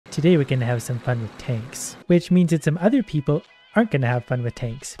Today we're gonna have some fun with tanks, which means that some other people aren't gonna have fun with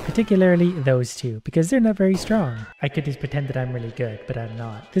tanks, particularly those two, because they're not very strong. I could just pretend that I'm really good, but I'm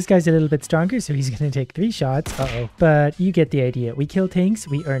not. This guy's a little bit stronger, so he's gonna take 3 shots. But you get the idea. We kill tanks,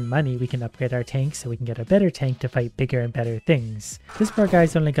 we earn money, we can upgrade our tanks so we can get a better tank to fight bigger and better things. This poor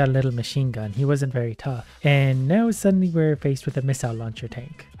guy's only got a little machine gun. He wasn't very tough. And now suddenly we're faced with a missile launcher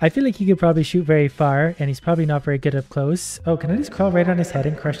tank. I feel like he could probably shoot very far, and he's probably not very good up close. Oh, can I just crawl right on his head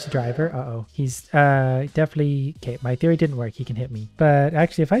and crush the driver? He's definitely... Okay, my theory didn't work. He can hit me. But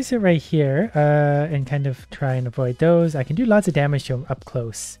actually, if I sit right here and kind of try and avoid those, I can do lots of damage to him up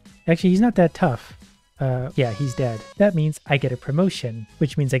close. Actually, he's not that tough. Yeah, he's dead. That means I get a promotion,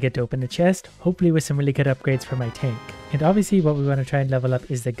 which means I get to open a chest, hopefully with some really good upgrades for my tank. And obviously what we want to try and level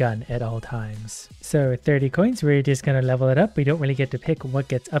up is the gun at all times. So 30 coins, we're just going to level it up. We don't really get to pick what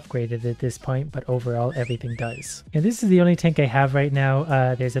gets upgraded at this point, but overall everything does. And this is the only tank I have right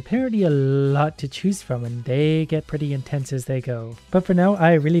now. There's apparently a lot to choose from, and they get pretty intense as they go. But for now,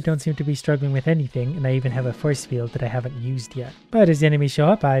 I really don't seem to be struggling with anything, and I even have a force field that I haven't used yet. But as the enemies show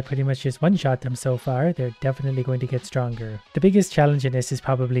up, I pretty much just one-shot them so far. They're definitely going to get stronger. The biggest challenge in this is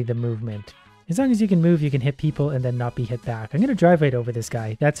probably the movement. As long as you can move, you can hit people and then not be hit back. I'm going to drive right over this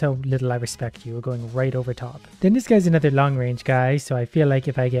guy. That's how little I respect you. We're going right over top. Then this guy's another long range guy, so I feel like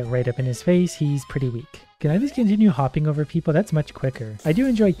if I get right up in his face, he's pretty weak. Can I just continue hopping over people? That's much quicker. I do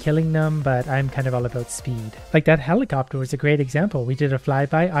enjoy killing them, but I'm kind of all about speed. Like that helicopter was a great example. We did a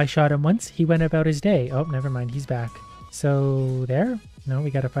flyby. I shot him once. He went about his day. Oh, never mind. He's back. So there? No,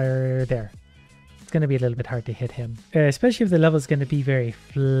 we got to fire there. Going to be a little bit hard to hit him, especially if the level is going to be very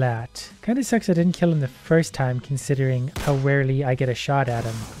flat. Kind of sucks I didn't kill him the first time, considering how rarely I get a shot at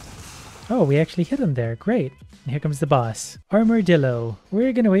him. Oh, we actually hit him there. Great. And here comes the boss. Armadillo.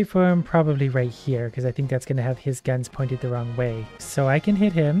 We're going to wait for him probably right here, because I think that's going to have his guns pointed the wrong way. So I can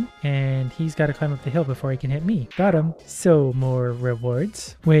hit him, and he's got to climb up the hill before he can hit me. Got him. So more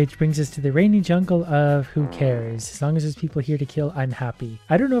rewards. Which brings us to the rainy jungle of who cares. As long as there's people here to kill, I'm happy.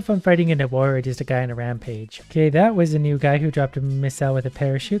 I don't know if I'm fighting in a war or just a guy on a rampage. Okay, that was a new guy who dropped a missile with a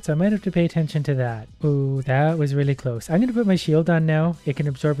parachute, so I might have to pay attention to that. Ooh, that was really close. I'm going to put my shield on now. It can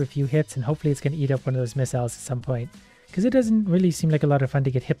absorb a few hits, and hopefully it's going to eat up one of those missiles at some point. Because it doesn't really seem like a lot of fun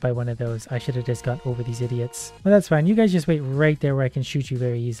to get hit by one of those. I should have just got over these idiots. Well, that's fine. You guys just wait right there where I can shoot you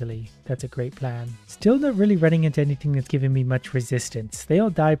very easily. That's a great plan. Still not really running into anything that's giving me much resistance. They all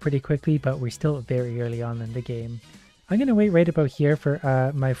die pretty quickly, but we're still very early on in the game. I'm going to wait right about here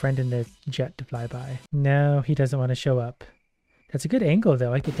for my friend in the jet to fly by. No, he doesn't want to show up. That's a good angle,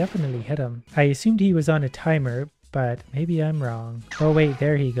 though. I could definitely hit him. I assumed he was on a timer, but maybe I'm wrong. Oh wait,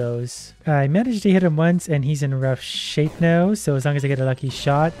 there he goes. I managed to hit him once and he's in rough shape now, so as long as I get a lucky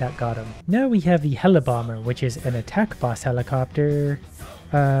shot, that got him. Now we have the Helibomber, which is an attack boss helicopter.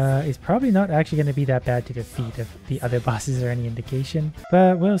 It's probably not actually going to be that bad to defeat if the other bosses are any indication,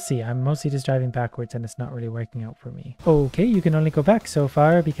 but we'll see. I'm mostly just driving backwards and it's not really working out for me. Okay, you can only go back so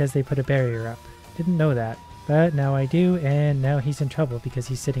far because they put a barrier up. Didn't know that. But now I do, and now he's in trouble because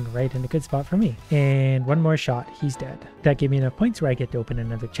he's sitting right in a good spot for me. And one more shot, he's dead. That gave me enough points where I get to open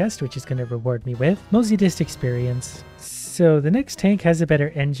another chest, which is going to reward me with mostly just experience. So the next tank has a better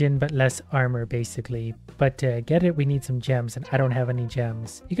engine but less armor basically. But to get it we need some gems, and I don't have any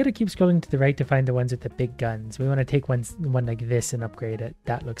gems. You gotta keep scrolling to the right to find the ones with the big guns. We want to take one like this and upgrade it.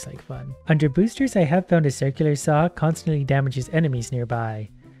 That looks like fun. Under boosters I have found a circular saw, constantly damages enemies nearby.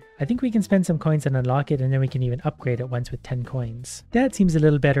 I think we can spend some coins and unlock it, and then we can even upgrade it once with 10 coins. That seems a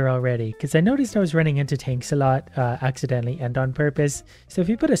little better already, because I noticed I was running into tanks a lot, accidentally and on purpose. So if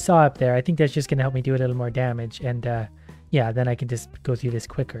you put a saw up there, I think that's just going to help me do a little more damage, and yeah, then I can just go through this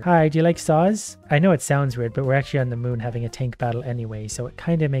quicker. Hi, do you like saws? I know it sounds weird, but we're actually on the moon having a tank battle anyway, so it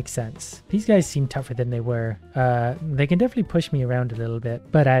kind of makes sense. These guys seem tougher than they were. They can definitely push me around a little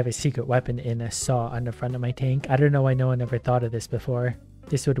bit, but I have a secret weapon in a saw on the front of my tank. I don't know why no one ever thought of this before.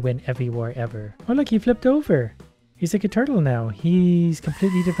 This would win every war ever. Oh look, he flipped over. He's like a turtle now. He's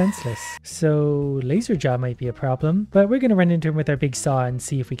completely defenseless. So laser jaw might be a problem, but we're going to run into him with our big saw and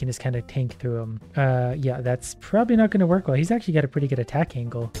see if we can just kind of tank through him. Yeah, that's probably not going to work well. He's actually got a pretty good attack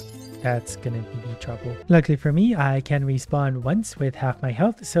angle. That's going to be trouble. Luckily for me, I can respawn once with half my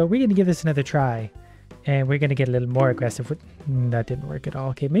health, so we're going to give this another try. And we're going to get a little more aggressive with... That didn't work at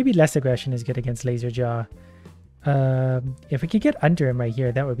all. Okay, maybe less aggression is good against laser jaw. If we could get under him right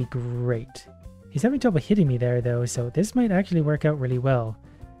here, that would be great. He's having trouble hitting me there though, so this might actually work out really well.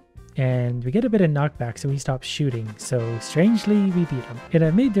 and we get a bit of knockback, so he stops shooting. So strangely, we beat him. And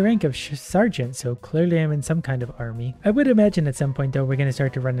I made the rank of sergeant, so clearly I'm in some kind of army. I would imagine at some point though we're going to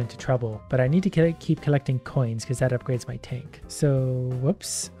start to run into trouble, but I need to keep collecting coins because that upgrades my tank. So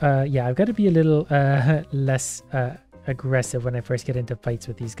whoops, yeah, I've got to be a little less aggressive when I first get into fights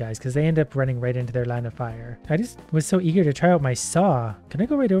with these guys because they end up running right into their line of fire. I just was so eager to try out my saw. Can I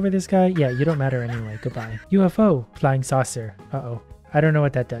go right over this guy? Yeah, you don't matter anyway. Goodbye. UFO, flying saucer. Uh-oh. I don't know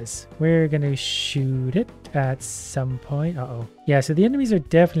what that does. We're gonna shoot it at some point. Uh-oh. Yeah, so the enemies are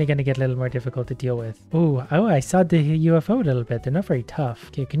definitely gonna get a little more difficult to deal with. Oh, I saw the UFO a little bit. They're not very tough.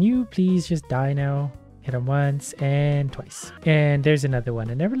 Okay, can you please just die now? Hit him once and twice. And there's another one.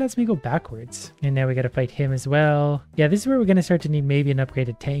 It never lets me go backwards. And now we gotta fight him as well. Yeah, this is where we're gonna start to need maybe an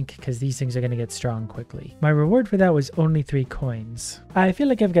upgraded tank because these things are gonna get strong quickly. My reward for that was only 3 coins. I feel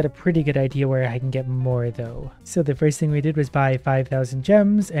like I've got a pretty good idea where I can get more though. So the first thing we did was buy 5,000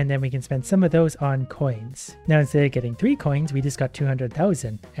 gems and then we can spend some of those on coins. Now instead of getting 3 coins, we just got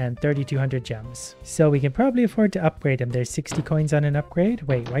 200,000 and 3,200 gems. So we can probably afford to upgrade him. There's 60 coins on an upgrade.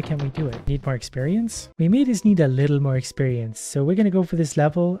 Wait, why can't we do it? Need more experience? We may just need a little more experience, so we're going to go for this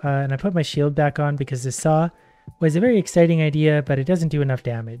level, and I put my shield back on because the saw was a very exciting idea, but it doesn't do enough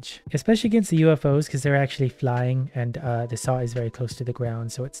damage, especially against the UFOs because they're actually flying and the saw is very close to the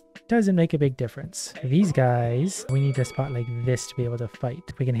ground, so it doesn't make a big difference. These guys, we need a spot like this to be able to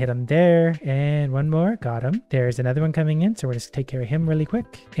fight. We can hit them there, and one more, got him. There's another one coming in, so we're just take care of him really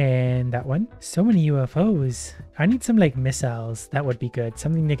quick. And that one. So many UFOs. I need some like missiles. That would be good.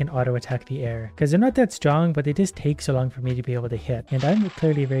 Something they can auto attack the air because they're not that strong, but they just take so long for me to be able to hit. And I'm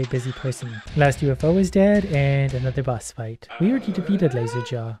clearly a very busy person. Last UFO is dead and another boss fight. We already defeated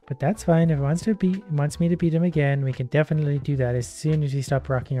Laserjaw, but that's fine. If it wants me to beat him again, we can definitely do that as soon as we stop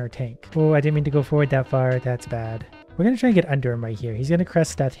rocking our tank. Oh, I didn't mean to go forward that far. That's bad. We're going to try and get under him right here. He's going to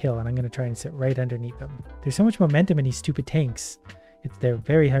crest that hill and I'm going to try and sit right underneath him. There's so much momentum in these stupid tanks. They're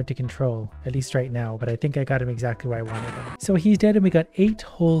very hard to control, at least right now, but I think I got him exactly where I wanted him. So he's dead and we got 8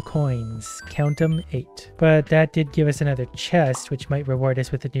 whole coins. Count them, 8. But that did give us another chest, which might reward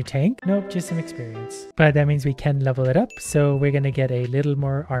us with a new tank. Nope, just some experience. But that means we can level it up, so we're going to get a little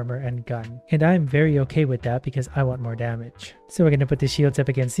more armor and gun. And I'm very okay with that because I want more damage. So we're going to put the shields up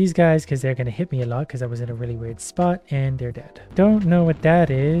against these guys because they're going to hit me a lot because I was in a really weird spot and they're dead. Don't know what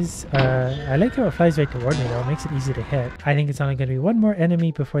that is. I like how it flies right toward me though. It makes it easy to hit. I think it's only going to be one more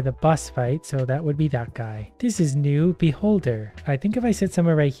enemy before the boss fight, so that would be that guy. This is new. Beholder. I think if I sit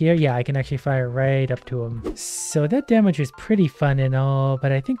somewhere right here, yeah, I can actually fire right up to him. So that damage was pretty fun and all,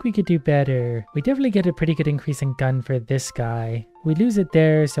 but I think we could do better. We definitely get a pretty good increase in gun for this guy. We lose it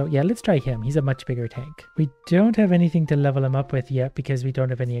there, so yeah, let's try him. He's a much bigger tank. We don't have anything to level him up with yet because we don't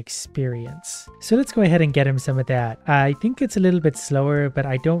have any experience. So let's go ahead and get him some of that. I think it's a little bit slower, but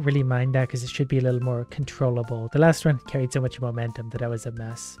I don't really mind that because it should be a little more controllable. The last one carried so much momentum that I was a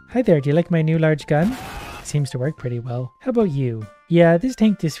mess. Hi there, do you like my new large gun? Seems to work pretty well. How about you? Yeah, this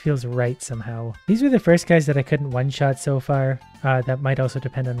tank just feels right somehow. These were the first guys that I couldn't one-shot so far. That might also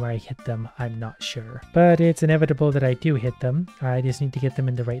depend on where I hit them. I'm not sure. But it's inevitable that I do hit them. I just need to get them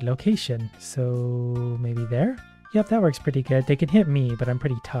in the right location. So maybe there? Yep, that works pretty good. They can hit me, but I'm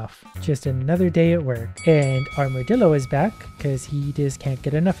pretty tough. Just another day at work. And Armadillo is back because he just can't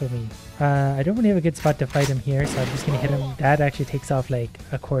get enough of me. I don't really have a good spot to fight him here, so I'm just going to hit him. That actually takes off like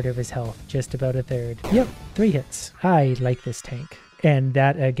a quarter of his health, just about a third. Yep, 3 hits. I like this tank. And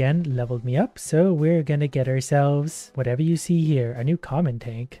that again leveled me up, so we're gonna get ourselves whatever you see here, a new common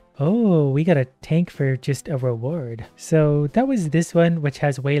tank. Oh, we got a tank for just a reward. So that was this one, which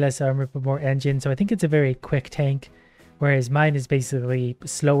has way less armor but more engine, so I think it's a very quick tank. Whereas mine is basically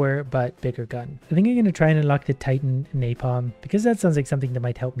slower but bigger gun. I think I'm going to try and unlock the Titan Napalm because that sounds like something that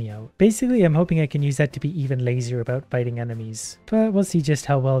might help me out. Basically, I'm hoping I can use that to be even lazier about fighting enemies. But we'll see just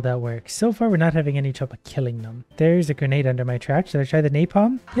how well that works. So far, we're not having any trouble killing them. There's a grenade under my track. Should I try the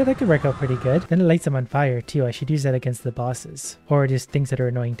Napalm? Yeah, that could work out pretty good. Then it lights them on fire too. I should use that against the bosses. Or just things that are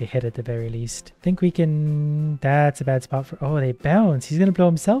annoying to hit at the very least. Think we can... That's a bad spot for... Oh, they bounce. He's going to blow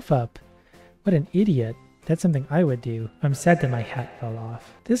himself up. What an idiot. That's something I would do. I'm sad that my hat fell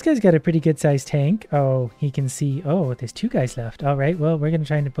off. This guy's got a pretty good sized tank. Oh, he can see. Oh, there's 2 guys left. All right, well, we're going to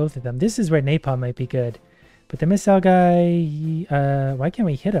try into both of them. This is where Napalm might be good. But the missile guy, why can't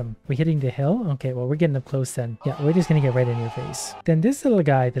we hit him? We hitting the hill? Okay, well, we're getting up close then. Yeah, we're just going to get right in your face. Then this little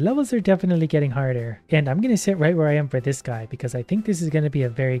guy, the levels are definitely getting harder. And I'm going to sit right where I am for this guy because I think this is going to be a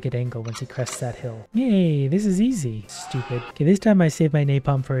very good angle once he crests that hill. Yay, this is easy. Stupid. Okay, this time I save my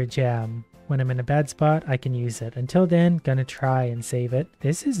Napalm for a jam. When I'm in a bad spot, I can use it. Until then, gonna try and save it.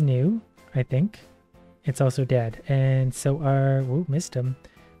 This is new, I think. It's also dead. And so are... Whoa, missed him.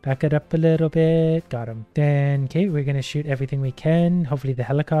 Back it up a little bit. Got him. Then, okay, we're going to shoot everything we can. Hopefully the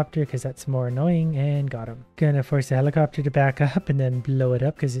helicopter, because that's more annoying. And got him. Gonna force the helicopter to back up and then blow it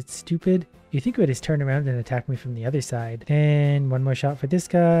up because it's stupid. You think it would just turn around and attack me from the other side. And one more shot for this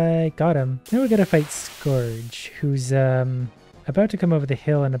guy. Got him. Now we're gonna fight Scourge, who's about to come over the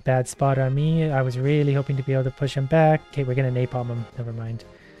hill in a bad spot on me. I was really hoping to be able to push him back. Okay, we're gonna napalm him. Never mind.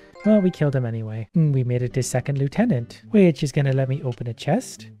 Well, we killed him anyway. We made it to second lieutenant, which is gonna let me open a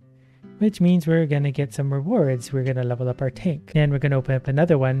chest, which means we're going to get some rewards. We're going to level up our tank. And we're going to open up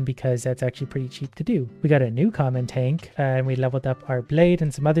another one because that's actually pretty cheap to do. We got a new common tank and we leveled up our blade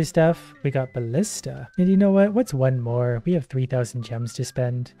and some other stuff. We got ballista. And you know what? What's one more? We have 3,000 gems to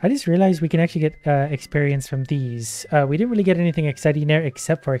spend. I just realized we can actually get experience from these. We didn't really get anything exciting there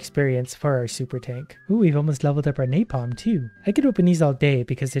except for experience for our super tank. Ooh, we've almost leveled up our napalm too. I could open these all day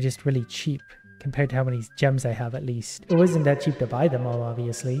because they're just really cheap compared to how many gems I have at least. It wasn't that cheap to buy them all,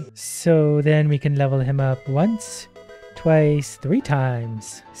 obviously. So then we can level him up once, twice, 3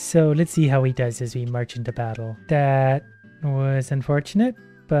 times. So let's see how he does as we march into battle. That was unfortunate,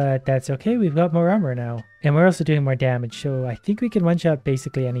 but that's okay. We've got more armor now. And we're also doing more damage, so I think we can one-shot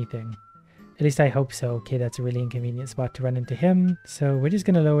basically anything. At least I hope so. Okay, that's a really inconvenient spot to run into him. So we're just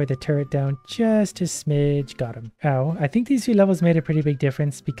going to lower the turret down just a smidge. Got him. Ow. I think these 2 levels made a pretty big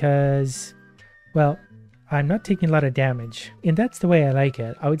difference because, well, I'm not taking a lot of damage, and that's the way I like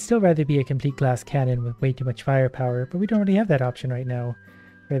it. I would still rather be a complete glass cannon with way too much firepower, but we don't really have that option right now.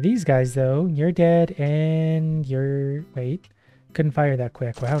 For these guys though, you're dead and you're... wait. Couldn't fire that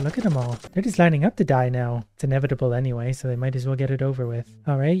quick. Wow, look at them all. They're just lining up to die now. It's inevitable anyway, so they might as well get it over with.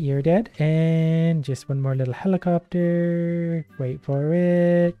 Alright, you're dead. And just one more little helicopter. Wait for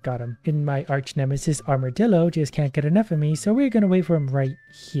it. Got him. And my arch nemesis Armadillo just can't get enough of me, so we're gonna wait for him right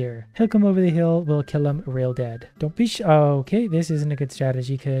here. He'll come over the hill, we'll kill him real dead. Don't be okay, this isn't a good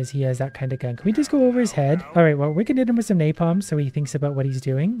strategy because he has that kind of gun. Can we just go over his head? Alright, well, we're gonna hit him with some napalm so he thinks about what he's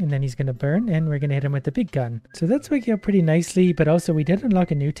doing, and then he's gonna burn, and we're gonna hit him with the big gun. So that's working out pretty nicely, but also we did unlock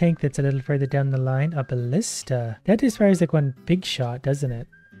a new tank that's a little further down the line, a ballista. That just fires like one big shot, doesn't it?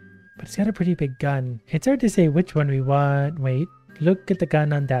 But it's got a pretty big gun. It's hard to say which one we want. Wait. Look at the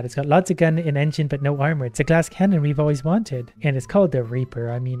gun on that. It's got lots of gun and engine, but no armor. It's a glass cannon we've always wanted. And it's called the Reaper.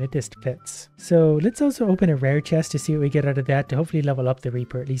 I mean, it just fits. So let's also open a rare chest to see what we get out of that to hopefully level up the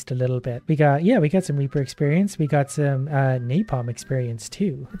Reaper at least a little bit. We got some Reaper experience. We got some napalm experience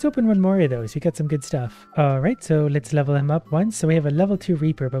too. Let's open one more of those. We got some good stuff. All right, so let's level him up once. So we have a level 2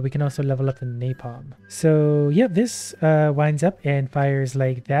 Reaper, but we can also level up the napalm. So yeah, this winds up and fires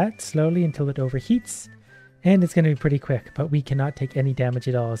like that slowly until it overheats. And it's going to be pretty quick, but we cannot take any damage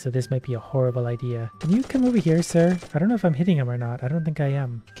at all, so this might be a horrible idea. Can you come over here, sir? I don't know if I'm hitting him or not. I don't think I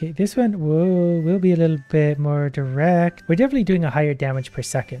am. Okay, this one will be a little bit more direct. We're definitely doing a higher damage per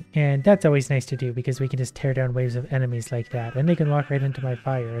second, and that's always nice to do because we can just tear down waves of enemies like that, and they can walk right into my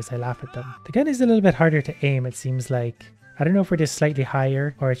fire as I laugh at them. The gun is a little bit harder to aim, it seems like. I don't know if we're just slightly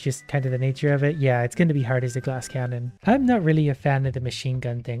higher or it's just kind of the nature of it. Yeah, it's going to be hard as a glass cannon. I'm not really a fan of the machine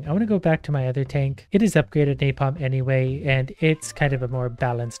gun thing. I want to go back to my other tank. It is upgraded napalm anyway, and it's kind of a more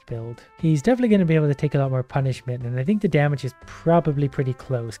balanced build. He's definitely going to be able to take a lot more punishment, and I think the damage is probably pretty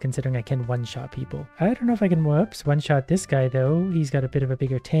close considering I can one-shot people. I don't know if I can one-shot this guy though. He's got a bit of a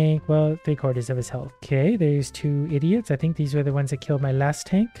bigger tank. Well, 3/4 of his health. Okay, there's 2 idiots. I think these were the ones that killed my last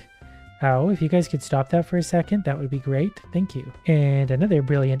tank. Ow, if you guys could stop that for a second, that would be great. Thank you. And another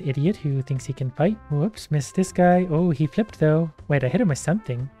brilliant idiot who thinks he can fight. Whoops, missed this guy. Oh, he flipped though. Wait, I hit him with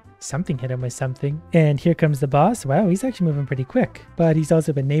something. Something hit him with something. And here comes the boss. Wow, he's actually moving pretty quick. But he's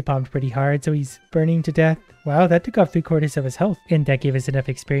also been napalmed pretty hard, so he's burning to death. Wow, that took off 3/4 of his health. And that gave us enough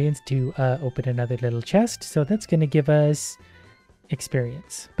experience to open another little chest. So that's going to give us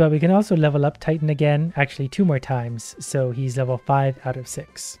experience. But we can also level up Titan again, actually 2 more times, so he's level 5 out of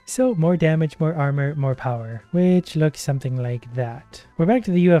 6. So more damage, more armor, more power, which looks something like that. We're back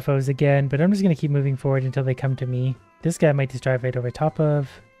to the UFOs again, but I'm just going to keep moving forward until they come to me. This guy might just drive right over top of.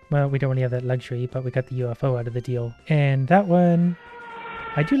 Well, we don't really have that luxury, but we got the UFO out of the deal. And that one,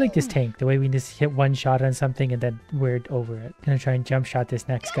 I do like this tank, the way we just hit one shot on something and then we're over it. Gonna try and jump shot this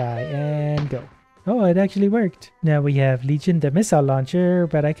next guy and go. Oh, it actually worked. Now we have Legion the missile launcher,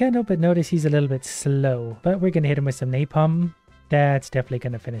 but I can't help but notice he's a little bit slow. But we're going to hit him with some napalm. That's definitely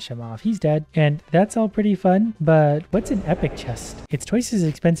going to finish him off. He's dead. And that's all pretty fun, but what's an epic chest? It's twice as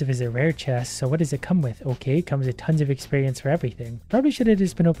expensive as a rare chest, so what does it come with? Okay, it comes with tons of experience for everything. Probably should have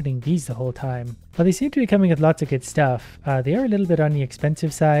just been opening these the whole time. Well, they seem to be coming with lots of good stuff. They are a little bit on the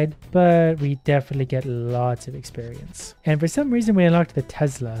expensive side, but we definitely get lots of experience. And for some reason we unlocked the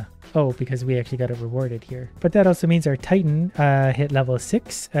Tesla. Oh, because we actually got it rewarded here. But that also means our Titan hit level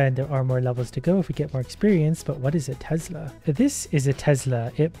 6, and there are more levels to go if we get more experience. But what is a Tesla? This is a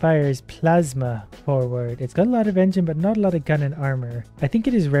Tesla. It fires plasma forward. It's got a lot of engine, but not a lot of gun and armor. I think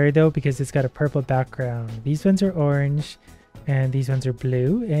it is rare though, because it's got a purple background. These ones are orange. And these ones are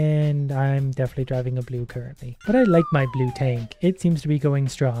blue, and I'm definitely driving a blue currently. But I like my blue tank. It seems to be going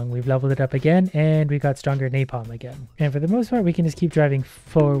strong. We've leveled it up again, and we got stronger napalm again. And for the most part, we can just keep driving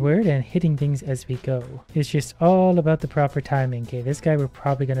forward and hitting things as we go. It's just all about the proper timing. Okay, this guy we're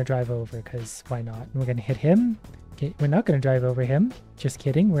probably going to drive over, because why not? And we're going to hit him. Okay, we're not going to drive over him. Just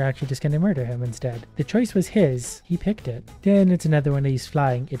kidding. We're actually just going to murder him instead. The choice was his. He picked it. Then it's another one of these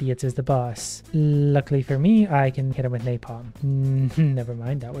flying idiots as the boss. Luckily for me, I can hit him with napalm. Never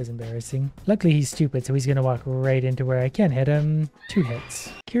mind. That was embarrassing. Luckily, he's stupid, so he's going to walk right into where I can hit him. 2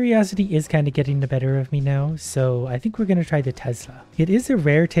 hits. Curiosity is kind of getting the better of me now, so I think we're going to try the Tesla. It is a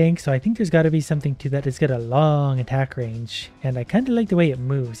rare tank, so I think there's got to be something to that. It's got a long attack range, and I kind of like the way it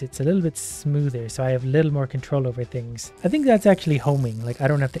moves. It's a little bit smoother, so I have a little more control over things. I think that's actually homing. Like, I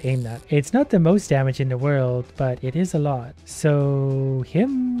don't have to aim that. It's not the most damage in the world, but it is a lot. So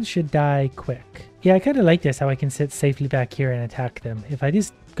him should die quick. Yeah, I kind of like this, how I can sit safely back here and attack them. If I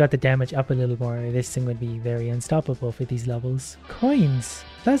just got the damage up a little more, this thing would be very unstoppable for these levels. Coins!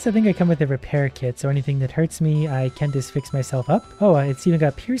 Plus, I think I come with a repair kit, so anything that hurts me, I can just fix myself up. Oh, it's even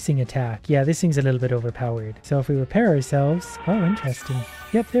got piercing attack. Yeah, this thing's a little bit overpowered. So if we repair ourselves... Oh, interesting.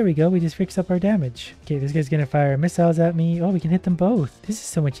 Yep, there we go. We just fixed up our damage. Okay, this guy's gonna fire missiles at me. Oh, we can hit them both. This is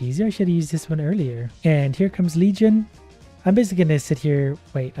so much easier. I should have used this one earlier. And here comes Legion. I'm basically gonna sit here.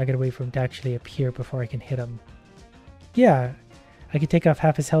 Wait, I gotta wait for him to actually appear before I can hit him. Yeah, I could take off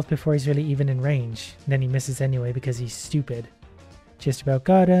half his health before he's really even in range. And then he misses anyway because he's stupid. Just about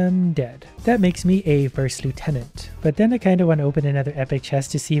got him, dead. That makes me a first lieutenant. But then I kind of want to open another epic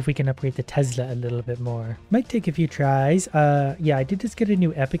chest to see if we can upgrade the Tesla a little bit more. Might take a few tries. Yeah, I did just get a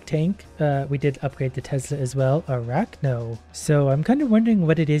new epic tank. We did upgrade the Tesla as well, Arachno. So I'm kind of wondering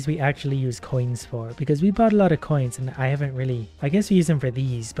what it is we actually use coins for, because we bought a lot of coins and I haven't really... I guess we use them for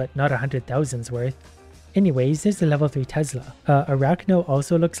these, but not 100,000's worth. Anyways, there's the level 3 Tesla. Arachno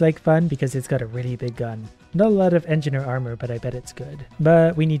also looks like fun because it's got a really big gun. Not a lot of engine or armor, but I bet it's good.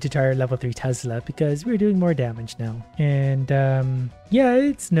 But we need to try our level 3 Tesla because we're doing more damage now. And yeah,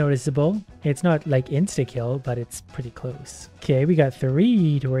 it's noticeable. It's not like insta-kill, but it's pretty close. Okay, we got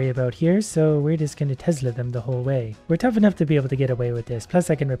 3 to worry about here, so we're just going to Tesla them the whole way. We're tough enough to be able to get away with this. Plus,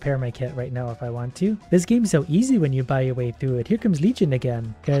 I can repair my kit right now if I want to. This game's so easy when you buy your way through it. Here comes Legion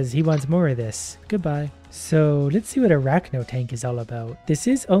again, because he wants more of this. Goodbye. So let's see what Arachno tank is all about. This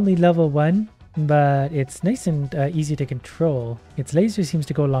is only level 1. But it's nice and easy to control. Its laser seems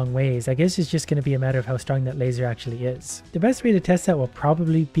to go a long ways. I guess it's just going to be a matter of how strong that laser actually is. The best way to test that will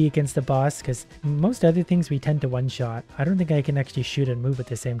probably be against the boss, because most other things we tend to one-shot. I don't think I can actually shoot and move at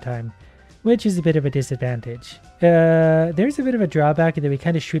the same time, which is a bit of a disadvantage. There's a bit of a drawback that we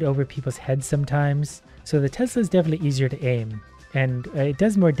kind of shoot over people's heads sometimes, so the Tesla is definitely easier to aim. And it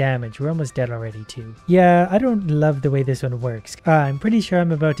does more damage. We're almost dead already too. Yeah, I don't love the way this one works. I'm pretty sure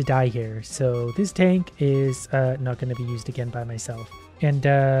I'm about to die here. So this tank is not going to be used again by myself. And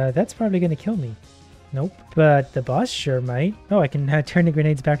that's probably going to kill me. Nope. But the boss sure might. Oh, I can turn the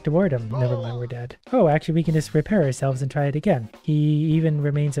grenades back toward him. Never mind, we're dead. Oh, actually we can just repair ourselves and try it again. He even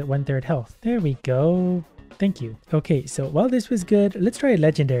remains at 1/3 health. There we go. Thank you. Okay, so while this was good, let's try a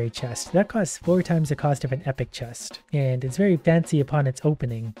legendary chest. That costs 4 times the cost of an epic chest. And it's very fancy upon its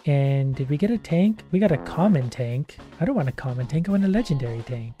opening. And did we get a tank? We got a common tank. I don't want a common tank, I want a legendary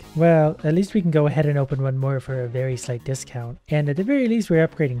tank. Well, at least we can go ahead and open one more for a very slight discount. And at the very least, we're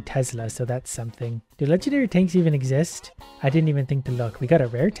upgrading Tesla, so that's something. Do legendary tanks even exist? I didn't even think to look. We got a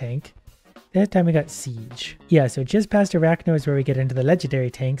rare tank. That time we got Siege. Yeah, so just past Arachno is where we get into the legendary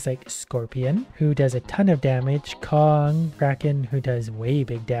tanks like Scorpion, who does a ton of damage, Kong, Kraken, who does way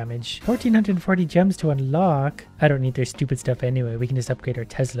big damage, 1440 gems to unlock. I don't need their stupid stuff anyway. We can just upgrade our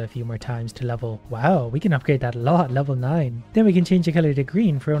Tesla a few more times to level... Wow, we can upgrade that a lot, level 9. Then we can change the color to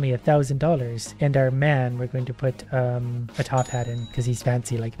green for only $1,000. And our man, we're going to put a top hat in because he's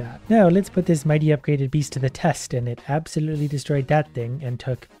fancy like that. Now let's put this mighty upgraded beast to the test, and it absolutely destroyed that thing and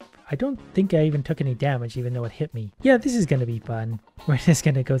took... I don't think I even took any damage even though it hit me. Yeah, this is going to be fun. We're just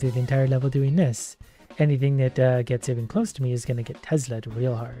going to go through the entire level doing this. Anything that gets even close to me is going to get Tesla'd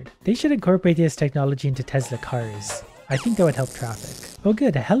real hard. They should incorporate this technology into Tesla cars. I think that would help traffic. Oh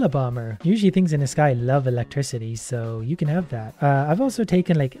good, a Helibomber. Usually things in the sky love electricity, so you can have that. I've also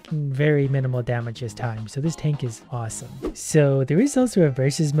taken like very minimal damage this time, so this tank is awesome. So there is also a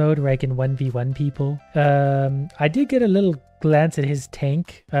versus mode where I can 1v1 people. I did get a little glance at his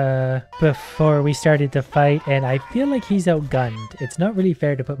tank before we started the fight, and I feel like he's outgunned. It's not really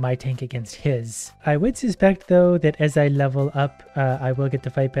fair to put my tank against his. I would suspect though that as I level up, I will get to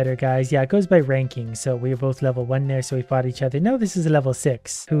fight better guys. Yeah, it goes by ranking, so we were both level 1 there, so we fought each other. No, this is a level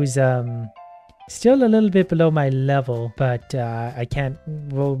 6 who's still a little bit below my level, but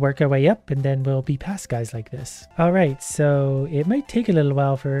we'll work our way up and then we'll be past guys like this. All right, so it might take a little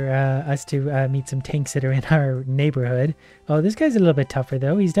while for us to meet some tanks that are in our neighborhood. Oh, this guy's a little bit tougher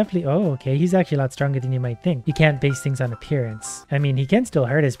though. He's definitely, oh, okay. He's actually a lot stronger than you might think. You can't base things on appearance. I mean, he can still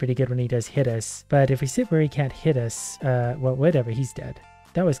hurt us pretty good when he does hit us, but if we sit where he can't hit us, well, whatever, he's dead.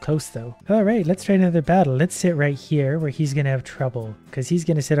 That was close though. All right, let's try another battle. Let's sit right here where he's going to have trouble because he's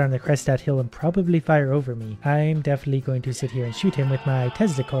going to sit on the crest of that hill and probably fire over me. I'm definitely going to sit here and shoot him with my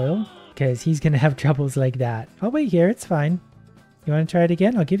Tesla coil because he's going to have troubles like that. I'll wait here. It's fine. You want to try it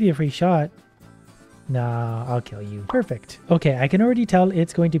again? I'll give you a free shot. Nah, I'll kill you. Perfect. Okay, I can already tell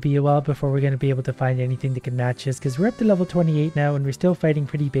it's going to be a while before we're going to be able to find anything that can match us because we're up to level 28 now and we're still fighting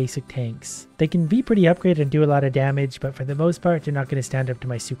pretty basic tanks. They can be pretty upgraded and do a lot of damage, but for the most part, they're not going to stand up to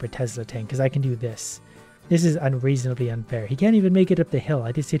my super Tesla tank because I can do this. This is unreasonably unfair. He can't even make it up the hill.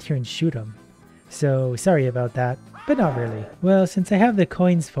 I just sit here and shoot him. So sorry about that, but not really. Well, since I have the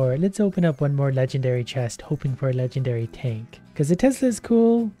coins for it, let's open up one more legendary chest hoping for a legendary tank. Because the Tesla is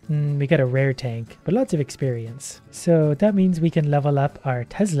cool, we got a rare tank, but lots of experience. So that means we can level up our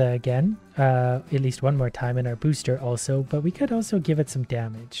Tesla again, at least one more time, and our booster also, but we could also give it some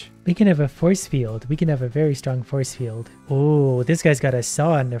damage. We can have a force field. We can have a very strong force field. Oh, this guy's got a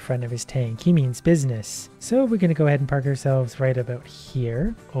saw in the front of his tank. He means business. So we're going to go ahead and park ourselves right about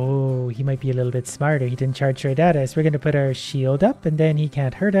here. Oh, he might be a little bit smarter. He didn't charge straight at us. We're going to put our shield up and then he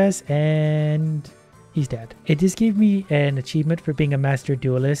can't hurt us and he's dead. It just gave me an achievement for being a master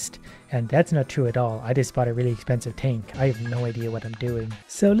duelist, and that's not true at all. I just bought a really expensive tank. I have no idea what I'm doing.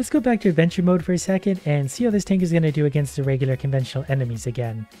 So let's go back to adventure mode for a second and see how this tank is going to do against the regular conventional enemies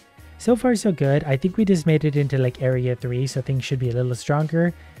again. So far so good. I think we just made it into like area 3, so things should be a little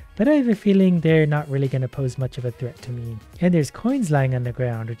stronger. But I have a feeling they're not really going to pose much of a threat to me. And there's coins lying on the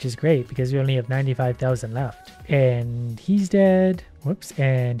ground, which is great because we only have 95,000 left. And he's dead. Whoops.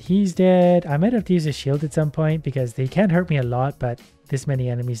 And he's dead. I might have to use a shield at some point because they can hurt me a lot, but this many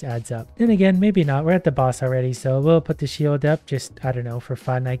enemies adds up. Then again, maybe not. We're at the boss already, so we'll put the shield up just, I don't know, for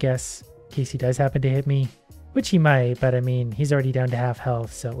fun, I guess, in case he does happen to hit me. Which he might, but I mean, he's already down to half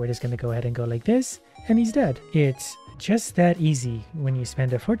health, so we're just going to go ahead and go like this, and he's dead. It's just that easy when you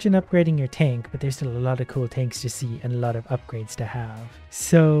spend a fortune upgrading your tank, but there's still a lot of cool tanks to see and a lot of upgrades to have.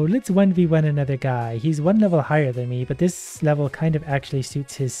 So let's 1v1 another guy. He's one level higher than me, but this level kind of actually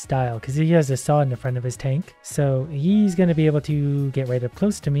suits his style because he has a saw in the front of his tank. So he's going to be able to get right up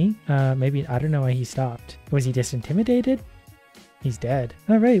close to me. Maybe, I don't know why he stopped. Was he just intimidated? He's dead.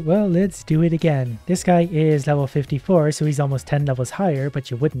 Alright, well, let's do it again. This guy is level 54, so he's almost 10 levels higher, but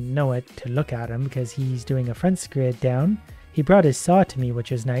you wouldn't know it to look at him because he's doing a front skid down. He brought his saw to me,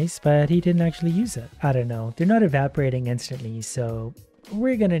 which was nice, but he didn't actually use it. I don't know. They're not evaporating instantly, so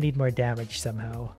we're gonna need more damage somehow.